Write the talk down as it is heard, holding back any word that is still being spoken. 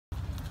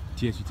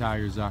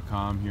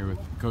TSUTigers.com here with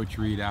Coach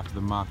Reed after the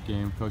mock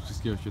game. Coach,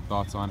 just give us your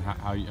thoughts on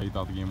how you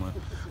thought the game went.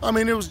 I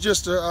mean, it was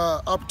just an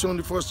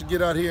opportunity for us to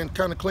get out here and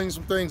kind of clean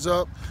some things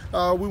up.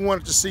 We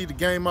wanted to see the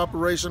game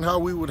operation, how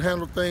we would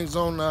handle things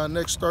on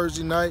next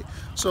Thursday night.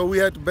 So we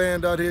had the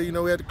band out here, you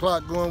know, we had the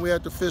clock going, we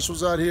had the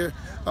officials out here.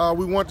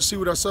 We wanted to see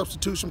what our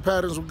substitution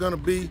patterns were going to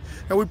be.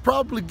 And we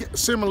probably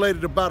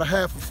simulated about a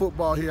half of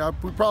football here.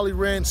 We probably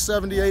ran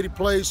 70, 80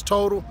 plays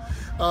total.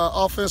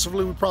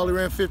 Offensively, we probably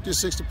ran 50 or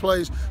 60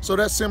 plays. So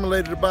that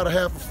simulated about a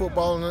half of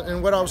football.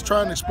 And what I was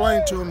trying to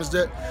explain to him is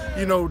that,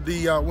 you know,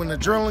 when the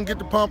adrenaline get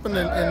to pumping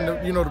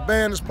and you know, the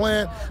band is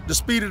playing, the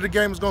speed of the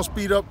game is going to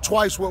speed up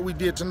twice what we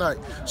did tonight.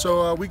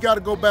 So we got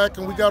to go back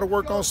and we got to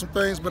work on some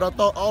things. But I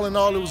thought all in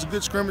all, it was a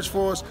good scrimmage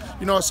for us.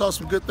 You know, I saw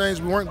some good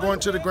things. We weren't going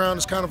to the ground.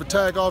 It's kind of a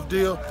tag-off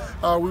deal.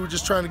 We were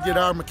just trying to get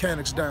our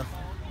mechanics down.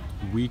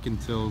 Week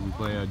until we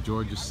play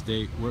Georgia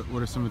State.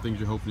 What are some of the things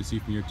you're hoping to see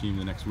from your team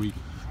the next week?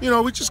 You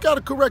know, we just got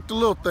to correct the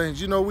little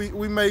things. You know,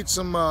 we made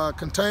some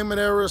containment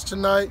errors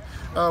tonight.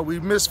 We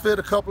misfit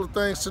a couple of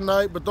things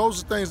tonight, but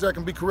those are things that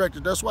can be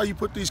corrected. That's why you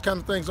put these kind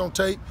of things on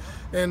tape.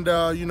 And,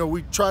 you know,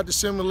 we tried to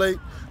simulate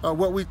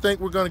what we think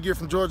we're going to get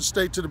from Georgia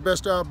State to the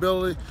best of our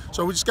ability.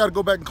 So we just got to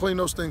go back and clean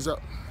those things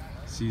up.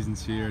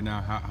 Season's here now.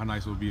 How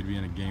nice will it be to be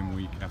in a game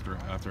week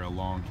after a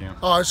long camp?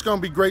 Oh, it's going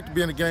to be great to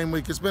be in a game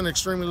week. It's been an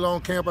extremely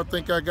long camp. I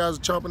think our guys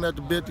are chomping at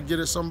the bit to get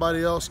at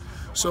somebody else.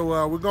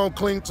 So we're going to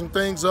clean some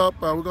things up.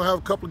 We're going to have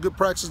a couple of good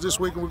practices this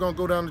week, and we're going to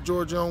go down to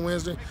Georgia on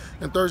Wednesday.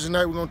 And Thursday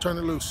night, we're going to turn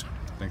it loose.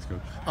 Thanks,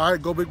 Coach. All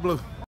right, go Big Blue.